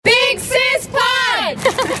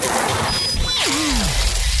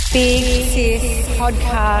Big Sis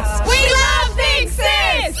Podcast. We love Big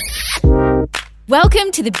Sis!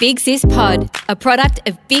 Welcome to the Big Sis Pod, a product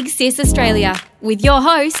of Big Sis Australia, with your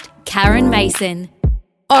host, Karen Mason.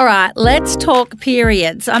 All right, let's talk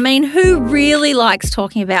periods. I mean, who really likes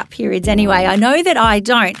talking about periods anyway? I know that I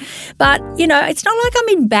don't, but, it's not like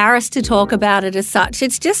I'm embarrassed to talk about it as such.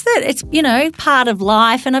 It's just that it's, part of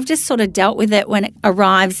life, and I've just sort of dealt with it when it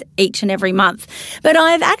arrives each and every month. But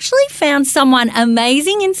I've actually found someone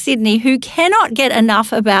amazing in Sydney who cannot get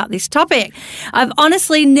enough about this topic. I've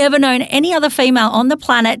honestly never known any other female on the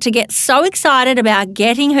planet to get so excited about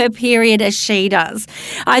getting her period as she does.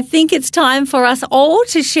 I think it's time for us all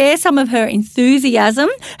to share some of her enthusiasm.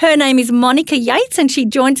 Her name is Monica Yates, and she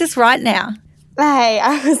joins us right now. Hey,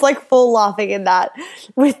 I was full laughing in that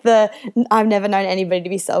with I've never known anybody to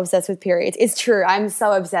be so obsessed with periods. It's true. I'm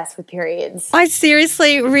so obsessed with periods. I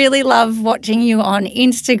seriously really love watching you on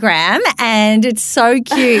Instagram, and it's so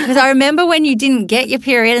cute because I remember when you didn't get your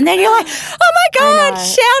period and then you're like, oh my God,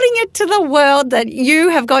 shouting it to the world that you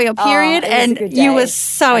have got your period, and you were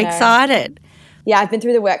so excited. Yeah, I've been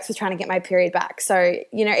through the works with trying to get my period back. So,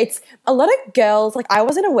 it's a lot of girls, I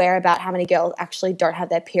wasn't aware about how many girls actually don't have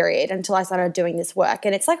their period until I started doing this work.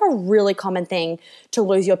 And it's a really common thing to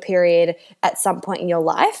lose your period at some point in your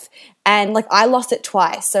life. And I lost it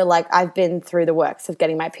twice. So I've been through the works of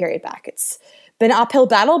getting my period back. It's been an uphill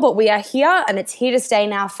battle, but we are here, and it's here to stay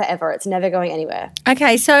now forever. It's never going anywhere.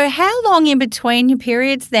 Okay, so how long in between your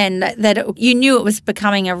periods then that you knew it was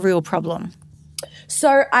becoming a real problem?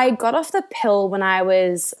 So I got off the pill when I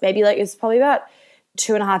was maybe it was probably about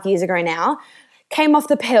 2.5 years ago now. Came off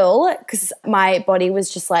the pill because my body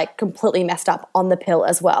was just completely messed up on the pill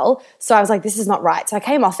as well. So I was like, this is not right. So I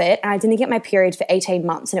came off it, and I didn't get my period for 18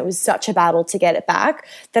 months, and it was such a battle to get it back.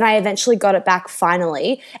 Then I eventually got it back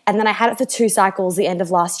finally, and then I had it for 2 cycles the end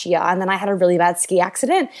of last year, and then I had a really bad ski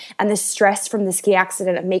accident, and the stress from the ski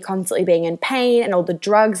accident of me constantly being in pain and all the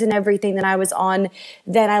drugs and everything that I was on,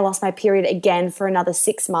 then I lost my period again for another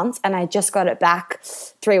 6 months, and I just got it back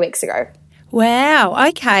 3 weeks ago. Wow.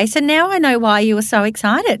 Okay. So now I know why you were so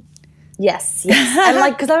excited. Yes.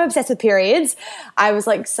 And because I'm obsessed with periods, I was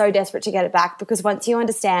so desperate to get it back, because once you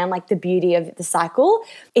understand the beauty of the cycle,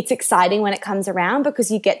 it's exciting when it comes around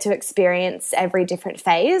because you get to experience every different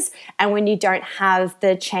phase. And when you don't have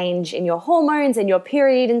the change in your hormones and your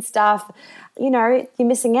period and stuff, you're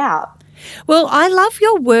missing out. Well, I love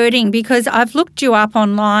your wording because I've looked you up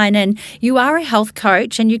online, and you are a health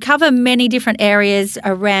coach and you cover many different areas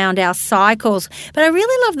around our cycles. But I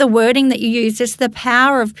really love the wording that you use. It's the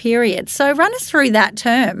power of periods. So run us through that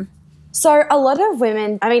term. So a lot of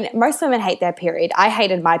women, most women hate their period. I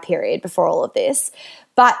hated my period before all of this.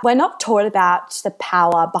 But we're not taught about the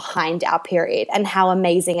power behind our period and how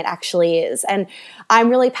amazing it actually is. And I'm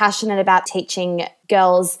really passionate about teaching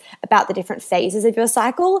girls about the different phases of your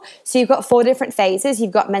cycle. So you've got 4 different phases.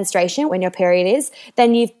 You've got menstruation, when your period is.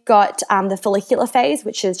 Then you've got the follicular phase,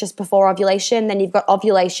 which is just before ovulation. Then you've got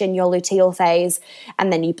ovulation, your luteal phase,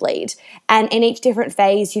 and then you bleed. And in each different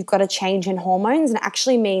phase, you've got a change in hormones, and it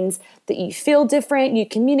actually means that you feel different, you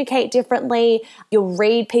communicate differently, you'll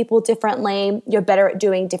read people differently, you're better at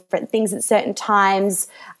doing different things at certain times,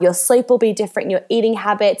 your sleep will be different, your eating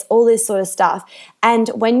habits, all this sort of stuff. And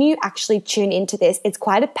when you actually tune into this, it's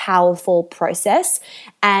quite a powerful process,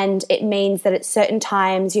 and it means that at certain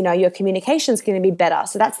times, your communication is going to be better.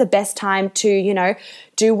 So that's the best time to,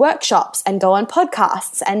 do workshops and go on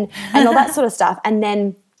podcasts and all that sort of stuff. And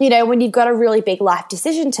then, when you've got a really big life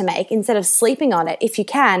decision to make, instead of sleeping on it, if you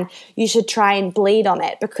can, you should try and bleed on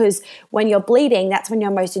it, because when you're bleeding, that's when you're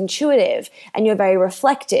most intuitive and you're very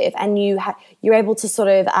reflective, and you're able to sort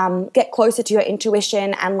of get closer to your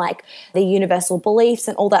intuition and the universal beliefs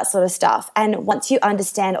and all that sort of stuff. And once you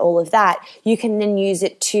understand all of that, you can then use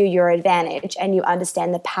it to your advantage, and you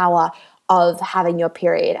understand the power of having your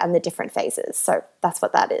period and the different phases. So that's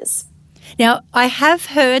what that is. Now, I have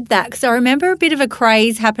heard that because I remember a bit of a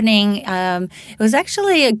craze happening. It was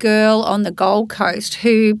actually a girl on the Gold Coast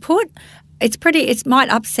who it might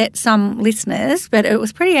upset some listeners, but it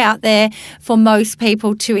was pretty out there for most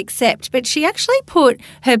people to accept. But she actually put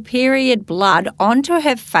her period blood onto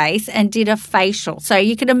her face and did a facial. So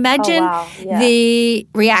you could imagine the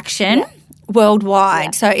reaction worldwide.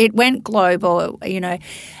 Yeah. So it went global,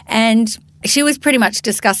 and she was pretty much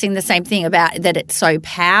discussing the same thing about that it's so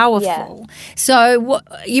powerful. Yeah. So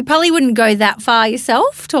you probably wouldn't go that far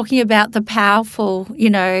yourself, talking about the powerful,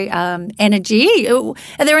 energy.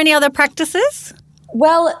 Are there any other practices?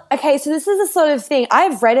 Well, okay, so this is a sort of thing.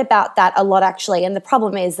 I've read about that a lot actually, and the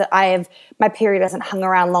problem is that my period hasn't hung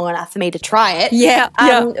around long enough for me to try it. Yeah.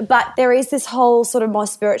 But there is this whole sort of more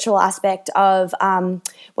spiritual aspect of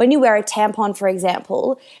when you wear a tampon, for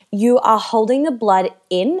example, you are holding the blood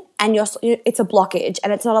in and it's a blockage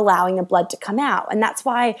and it's not allowing the blood to come out. And that's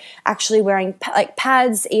why actually wearing like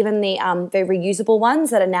pads, even the reusable ones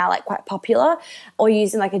that are now like quite popular, or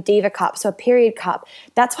using like a Diva cup, so a period cup,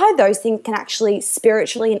 that's why those things can actually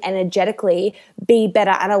spiritually and energetically be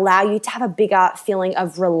better and allow you to have a bigger feeling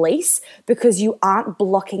of release because you aren't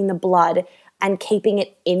blocking the blood and keeping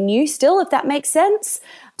it in you still, if that makes sense.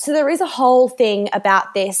 So there is a whole thing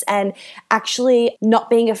about this and actually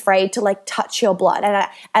not being afraid to like touch your blood. And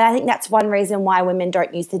I think that's one reason why women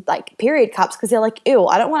don't use the like period cups, because they're like, ew,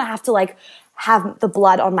 I don't want to have to like have the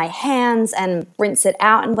blood on my hands and rinse it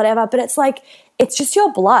out and whatever. But it's like, it's just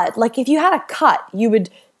your blood. Like if you had a cut, you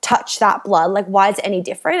would touch that blood. Like why is it any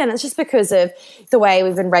different? And it's just because of the way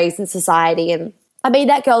we've been raised in society. And I mean,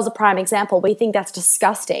 that girl's a prime example. We think that's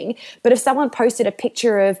disgusting. But if someone posted a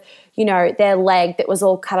picture of, you know, their leg that was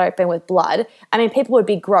all cut open with blood, I mean, people would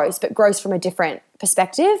be gross, but gross from a different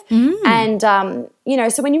perspective. And, you know,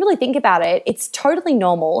 so when you really think about it, it's totally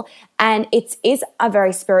normal and it is a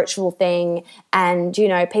very spiritual thing. And, you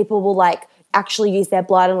know, people will like actually use their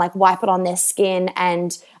blood and like wipe it on their skin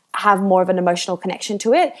and have more of an emotional connection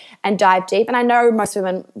to it and dive deep. And I know most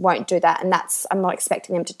women won't do that, and I'm not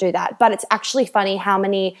expecting them to do that. But it's actually funny how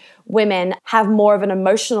many women have more of an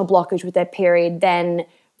emotional blockage with their period than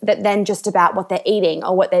just about what they're eating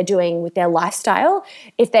or what they're doing with their lifestyle.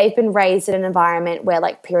 If they've been raised in an environment where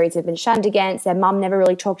like periods have been shunned against, their mum never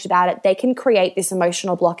really talked about it, they can create this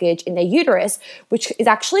emotional blockage in their uterus, which is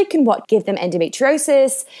actually can what give them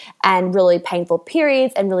endometriosis and really painful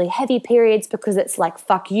periods and really heavy periods, because it's like,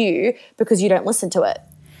 fuck you, because you don't listen to it.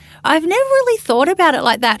 I've never really thought about it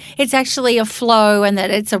like that. It's actually a flow and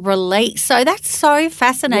that it's a release. So that's so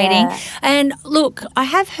fascinating. Yeah. And look, I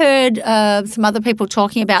have heard some other people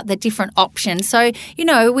talking about the different options. So, you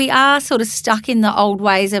know, we are sort of stuck in the old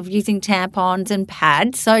ways of using tampons and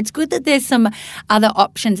pads. So it's good that there's some other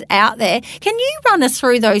options out there. Can you run us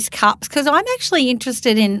through those cups? Because I'm actually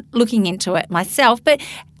interested in looking into it myself. But,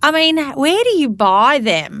 I mean, where do you buy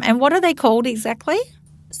them and what are they called exactly?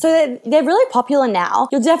 So they're really popular now.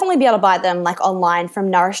 You'll definitely be able to buy them like online from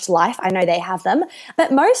Nourished Life. I know they have them.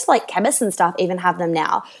 But most like chemists and stuff even have them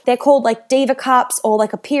now. They're called like Diva cups or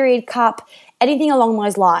like a period cup, anything along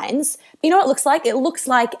those lines. You know what it looks like? It looks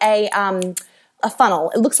like a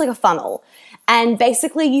funnel. It looks like a funnel. And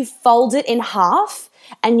basically you fold it in half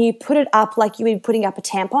and you put it up like you would be putting up a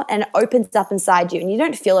tampon, and it opens up inside you and you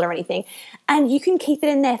don't feel it or anything. And you can keep it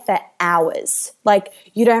in there for hours. Like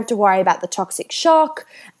you don't have to worry about the toxic shock.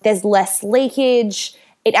 There's less leakage.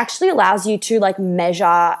 It actually allows you to like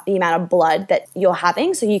measure the amount of blood that you're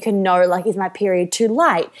having. So you can know like, is my period too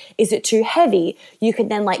light? Is it too heavy? You can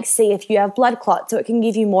then like see if you have blood clots. So it can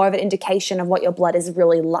give you more of an indication of what your blood is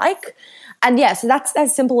really like. And yeah, so that's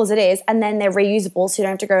as simple as it is. And then they're reusable, so you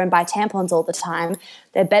don't have to go and buy tampons all the time.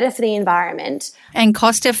 They're better for the environment. And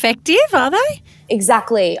cost effective, are they?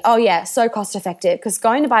 Exactly. Oh yeah, so cost effective, because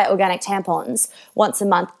going to buy organic tampons once a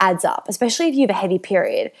month adds up, especially if you have a heavy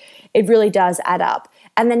period. It really does add up.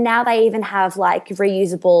 And then now they even have like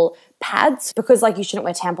reusable pads, because like you shouldn't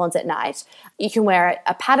wear tampons at night. You can wear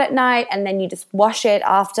a pad at night and then you just wash it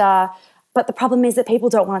after. But the problem is that people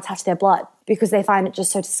don't want to touch their blood because they find it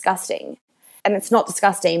just so disgusting. And it's not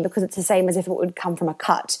disgusting because it's the same as if it would come from a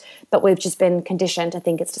cut, but we've just been conditioned to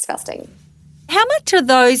think it's disgusting. How much are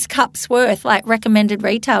those cups worth, like recommended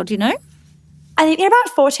retail, do you know? I think they're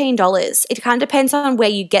about $14. It kind of depends on where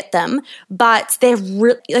you get them, but they're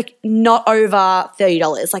like not over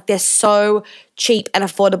 $30. Like they're so cheap and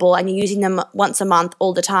affordable, and you're using them once a month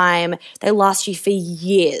all the time. They last you for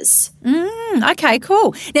years. Okay,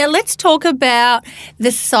 cool. Now let's talk about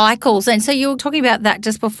the cycles. And so you were talking about that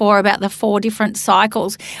just before, about the 4 different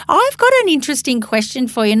cycles. I've got an interesting question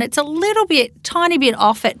for you, and it's a little bit, tiny bit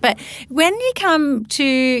off it. But when you come to,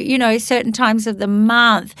 you know, certain times of the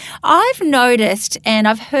month, I've noticed, and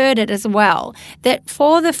I've heard it as well, that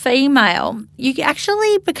for the female, you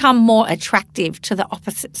actually become more attractive to the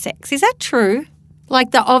opposite sex. Is that true?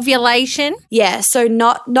 Like the ovulation? Yeah, so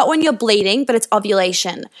not when you're bleeding, but it's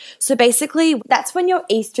ovulation. So basically, that's when your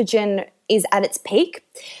estrogen is at its peak.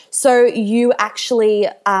 So you actually,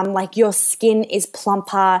 like your skin is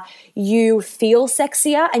plumper, you feel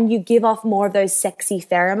sexier, and you give off more of those sexy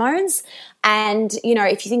pheromones. And, you know,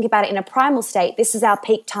 if you think about it in a primal state, this is our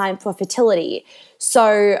peak time for fertility.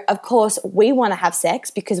 So, of course, we want to have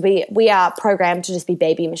sex because we are programmed to just be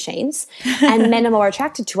baby machines. And men are more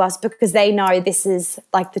attracted to us because they know this is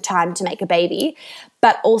like the time to make a baby.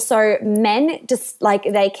 But also men just like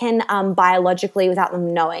they can biologically, without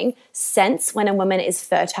them knowing, sense when a woman is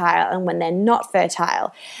fertile and when they're not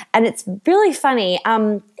fertile. And it's really funny.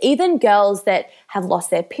 Even girls that have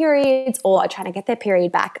lost their periods or are trying to get their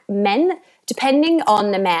period back, men, depending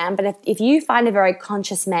on the man, but if you find a very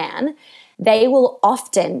conscious man, they will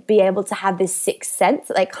often be able to have this sixth sense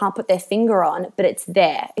that they can't put their finger on, but it's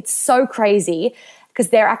there. It's so crazy because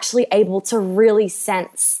they're actually able to really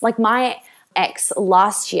sense. Like my ex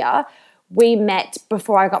last year, we met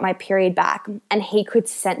before I got my period back and he could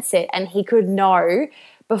sense it and he could know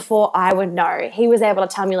before I would know. He was able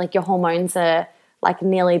to tell me like your hormones are like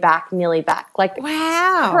nearly back. Like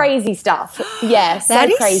wow. Crazy stuff. Yeah, so that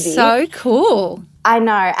is crazy. So cool. I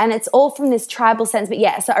know, and it's all from this tribal sense. But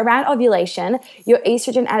yeah, so around ovulation, your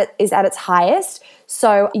estrogen is at its highest.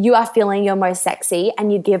 So you are feeling your most sexy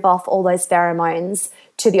and you give off all those pheromones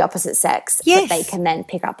to the opposite sex that they can then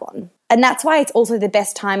pick up on. And that's why it's also the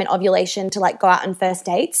best time in ovulation to like go out on first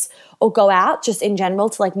dates or go out just in general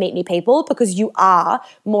to like meet new people because you are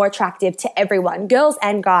more attractive to everyone, girls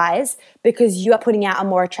and guys, because you are putting out a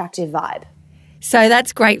more attractive vibe. So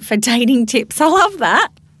that's great for dating tips. I love that.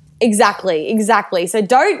 Exactly. So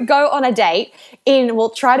don't go on a date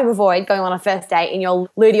try to avoid going on a first date in your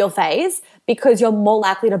luteal phase because you're more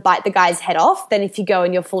likely to bite the guy's head off than if you go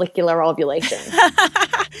in your follicular ovulation.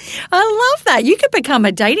 I love that. You could become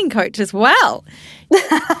a dating coach as well.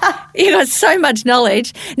 You got so much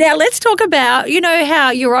knowledge. Now let's talk about,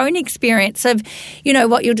 how your own experience of,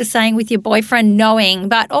 what you're just saying with your boyfriend knowing,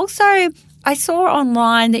 but also I saw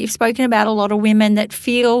online that you've spoken about a lot of women that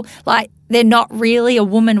feel like they're not really a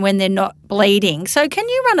woman when they're not bleeding. So can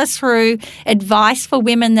you run us through advice for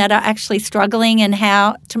women that are actually struggling and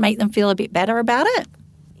how to make them feel a bit better about it?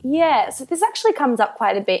 Yeah, so this actually comes up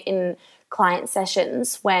quite a bit in client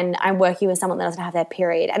sessions when I'm working with someone that doesn't have their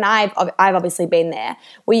period. And I've obviously been there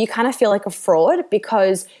where you kind of feel like a fraud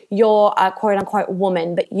because you're a quote unquote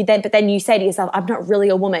woman, but then you say to yourself, I'm not really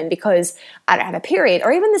a woman because I don't have a period.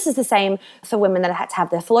 Or even this is the same for women that had to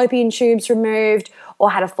have their fallopian tubes removed or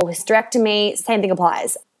had a full hysterectomy. Same thing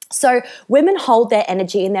applies. So women hold their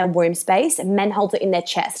energy in their womb space and men hold it in their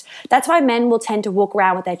chest. That's why men will tend to walk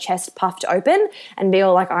around with their chest puffed open and be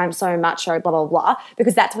all like, I'm so macho, blah, blah, blah,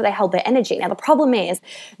 because that's where they hold their energy. Now, the problem is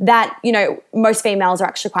that, most females are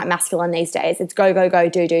actually quite masculine these days. It's go, go, go,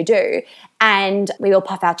 do, do, do. And we will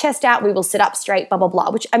puff our chest out, we will sit up straight, blah, blah, blah,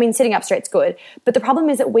 which, sitting up straight's good. But the problem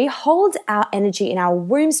is that we hold our energy in our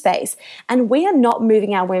womb space and we are not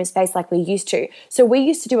moving our womb space like we used to. So we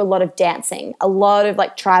used to do a lot of dancing, a lot of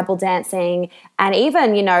like tribal dancing and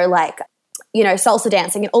even, salsa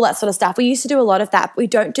dancing and all that sort of stuff. We used to do a lot of that, but we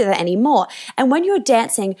don't do that anymore. And when you're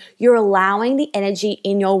dancing, you're allowing the energy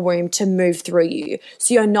in your womb to move through you.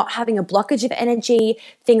 So you're not having a blockage of energy,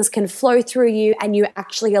 things can flow through you and you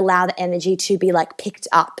actually allow the energy to be like picked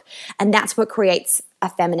up. And that's what creates a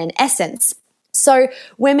feminine essence. So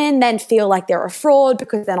women then feel like they're a fraud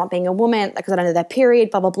because they're not being a woman, because they don't know their period,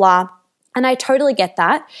 blah, blah, blah. And I totally get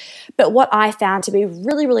that. But what I found to be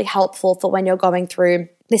really, really helpful for when you're going through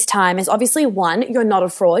this time is obviously one, you're not a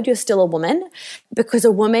fraud, you're still a woman, because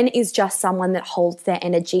a woman is just someone that holds their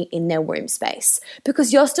energy in their womb space.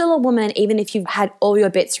 Because you're still a woman even if you've had all your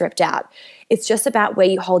bits ripped out. It's just about where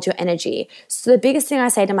you hold your energy. So the biggest thing I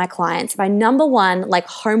say to my clients, my number one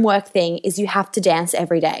homework thing is you have to dance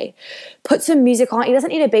every day. Put some music on. It doesn't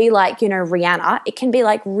need to be Rihanna. It can be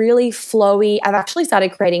really flowy. I've actually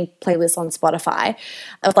started creating playlists on Spotify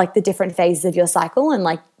of the different phases of your cycle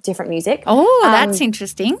and different music. Oh, that's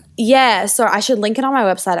interesting. Yeah, so I should link it on my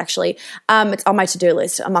website actually. It's on my to-do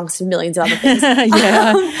list amongst millions of other things.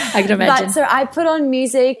 Yeah, I can imagine. But so I put on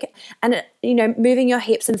music and, moving your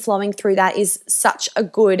hips and flowing through that is such a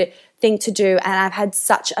good thing to do. And I've had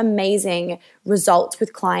such amazing results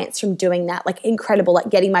with clients from doing that, incredible,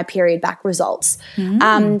 getting my period back results.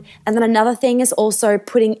 And then another thing is also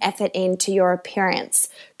putting effort into your appearance,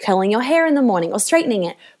 curling your hair in the morning or straightening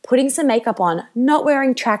it, putting some makeup on, not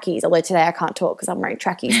wearing trackies, although today I can't talk because I'm wearing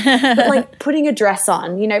trackies, but putting a dress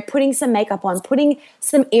on, putting some makeup on, putting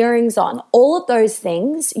some earrings on, all of those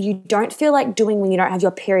things you don't feel like doing when you don't have your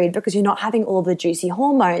period because you're not having all the juicy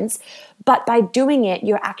hormones. But by doing it,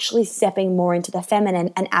 you're actually stepping more into the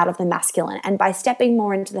feminine and out of the masculine. And by stepping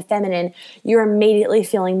more into the feminine, you're immediately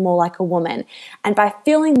feeling more like a woman. And by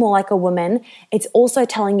feeling more like a woman, it's also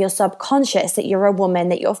telling your subconscious that you're a woman,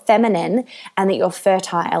 that you're feminine, and that you're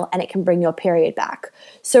fertile male and it can bring your period back.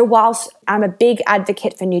 So whilst I'm a big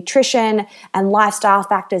advocate for nutrition and lifestyle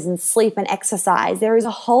factors and sleep and exercise, there is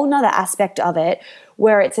a whole nother aspect of it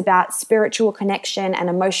where it's about spiritual connection and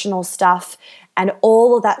emotional stuff and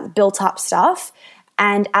all of that built up stuff.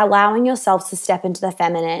 And allowing yourself to step into the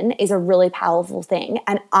feminine is a really powerful thing.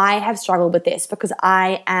 And I have struggled with this because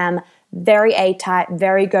I am very A-type,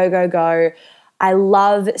 very go, go, go. I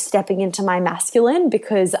love stepping into my masculine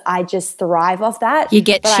because I just thrive off that. You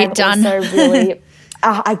get shit done.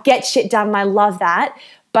 I get shit done and I love that.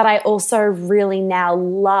 But I also really now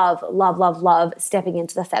love stepping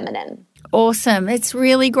into the feminine. Awesome. It's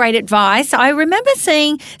really great advice. I remember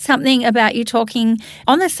seeing something about you talking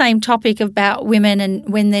on the same topic about women and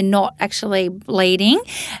when they're not actually bleeding,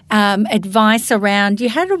 advice around, you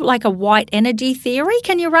had like a white energy theory.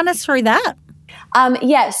 Can you run us through that?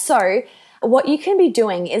 So what you can be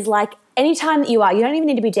doing is like anytime that you don't even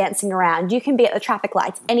need to be dancing around. You can be at the traffic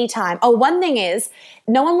lights anytime. Oh, one thing is,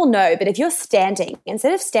 no one will know, but if you're standing,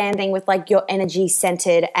 instead of standing with like your energy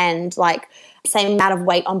centered and like same amount of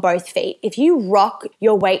weight on both feet, if you rock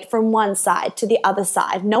your weight from one side to the other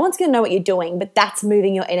side, no one's going to know what you're doing, but that's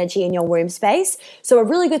moving your energy in your womb space. So a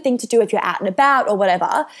really good thing to do if you're out and about or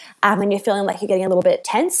whatever, and you're feeling like you're getting a little bit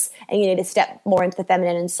tense and you need to step more into the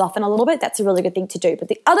feminine and soften a little bit, that's a really good thing to do. But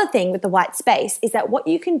the other thing with the white space is that what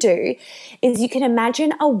you can do is you can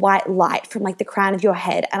imagine a white light from like the crown of your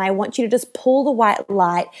head, and I want you to just pull the white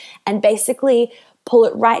light and basically pull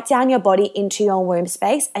it right down your body into your womb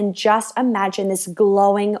space and just imagine this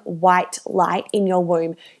glowing white light in your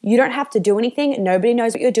womb. You don't have to do anything. Nobody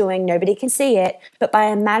knows what you're doing. Nobody can see it. But by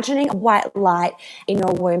imagining a white light in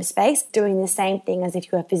your womb space, doing the same thing as if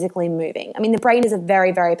you were physically moving. I mean, the brain is a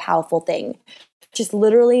very, very powerful thing. Just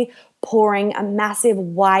literally pouring a massive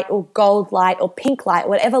white or gold light or pink light,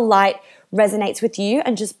 whatever light resonates with you,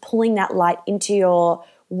 and just pulling that light into your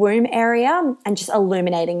womb area and just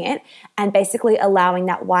illuminating it and basically allowing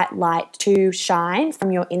that white light to shine from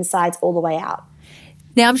your insides all the way out.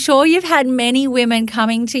 Now, I'm sure you've had many women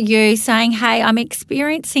coming to you saying, hey, I'm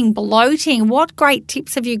experiencing bloating. What great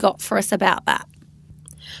tips have you got for us about that?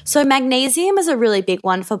 So magnesium is a really big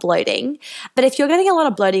one for bloating, but if you're getting a lot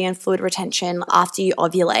of bloating and fluid retention after you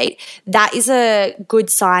ovulate, that is a good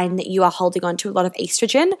sign that you are holding on to a lot of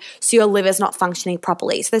estrogen, so your liver's not functioning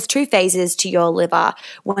properly. So there's 2 phases to your liver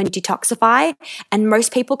when you detoxify, and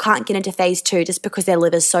most people can't get into phase 2 just because their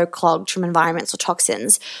liver's so clogged from environmental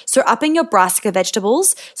toxins. So upping your brassica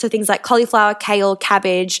vegetables, so things like cauliflower, kale,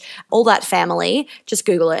 cabbage, all that family, just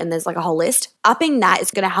Google it and there's like a whole list. Upping that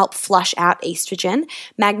is going to help flush out estrogen.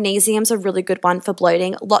 Magnesium's a really good one for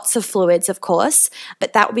bloating. Lots of fluids, of course,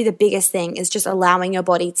 but that would be the biggest thing, is just allowing your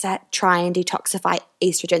body to try and detoxify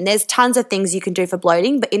estrogen. There's tons of things you can do for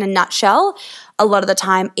bloating, but in a nutshell, a lot of the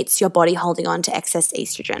time it's your body holding on to excess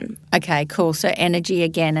estrogen. Okay, cool. So energy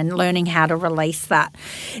again and learning how to release that.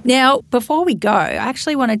 Now, before we go, I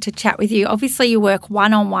actually wanted to chat with you. Obviously, you work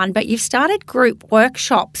one-on-one, but you've started group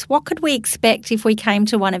workshops. What could we expect if we came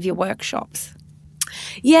to one of your workshops?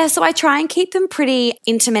 Yeah, so I try and keep them pretty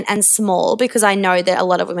intimate and small because I know that a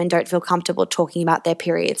lot of women don't feel comfortable talking about their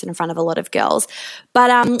periods in front of a lot of girls.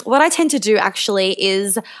 But what I tend to do actually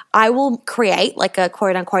is I will create like a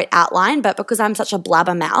quote unquote outline, but because I'm such a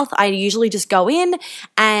blabbermouth, I usually just go in,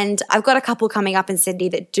 and I've got a couple coming up in Sydney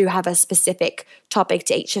that do have a specific topic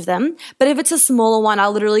to each of them. But if it's a smaller one,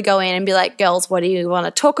 I'll literally go in and be like, girls, what do you want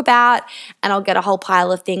to talk about? And I'll get a whole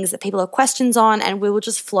pile of things that people have questions on, and we will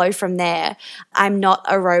just flow from there. I'm not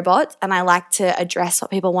a robot, and I like to address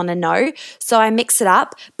what people want to know. So I mix it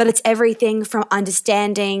up, but it's everything from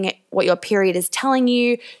understanding what your period is telling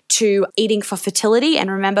you to eating for fertility.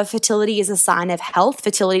 And remember, fertility is a sign of health.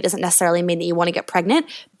 Fertility doesn't necessarily mean that you want to get pregnant.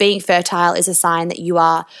 Being fertile is a sign that you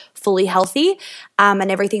are fully healthy,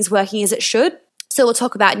 and everything's working as it should. So we'll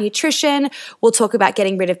talk about nutrition, we'll talk about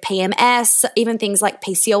getting rid of PMS, even things like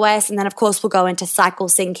PCOS, and then of course we'll go into cycle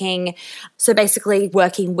syncing. So basically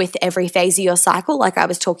working with every phase of your cycle, like I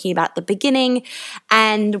was talking about at the beginning,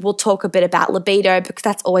 and we'll talk a bit about libido because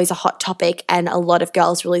that's always a hot topic and a lot of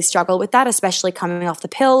girls really struggle with that, especially coming off the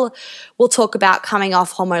pill. We'll talk about coming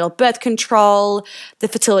off hormonal birth control, the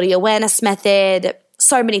fertility awareness method,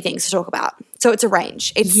 so many things to talk about. So it's a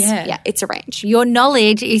range. It's a range. Your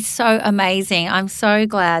knowledge is so amazing. I'm so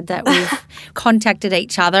glad that we've contacted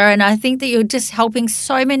each other, and I think that you're just helping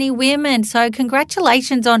so many women. So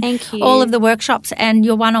congratulations on all of the workshops and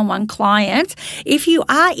your one-on-one clients. If you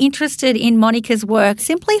are interested in Monica's work,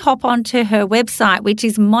 simply hop onto her website, which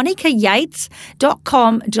is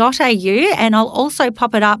monicayates.com.au, and I'll also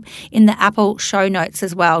pop it up in the Apple show notes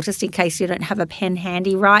as well, just in case you don't have a pen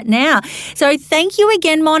handy right now. So thank you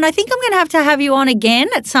again, Mon. I think I'm going to have have you on again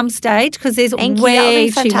at some stage because there's Thank you. That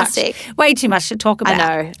would be way too much to talk about.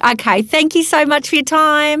 I know. Okay, thank you so much for your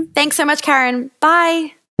time. Thanks so much, Karen.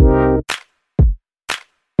 Bye.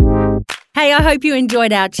 Hey, I hope you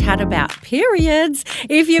enjoyed our chat about periods.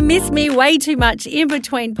 If you miss me way too much in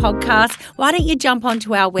between podcasts, why don't you jump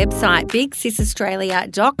onto our website,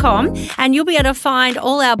 bigsisaustralia.com, and you'll be able to find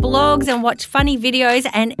all our blogs and watch funny videos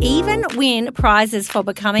and even win prizes for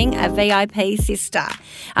becoming a VIP sister.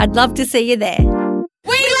 I'd love to see you there.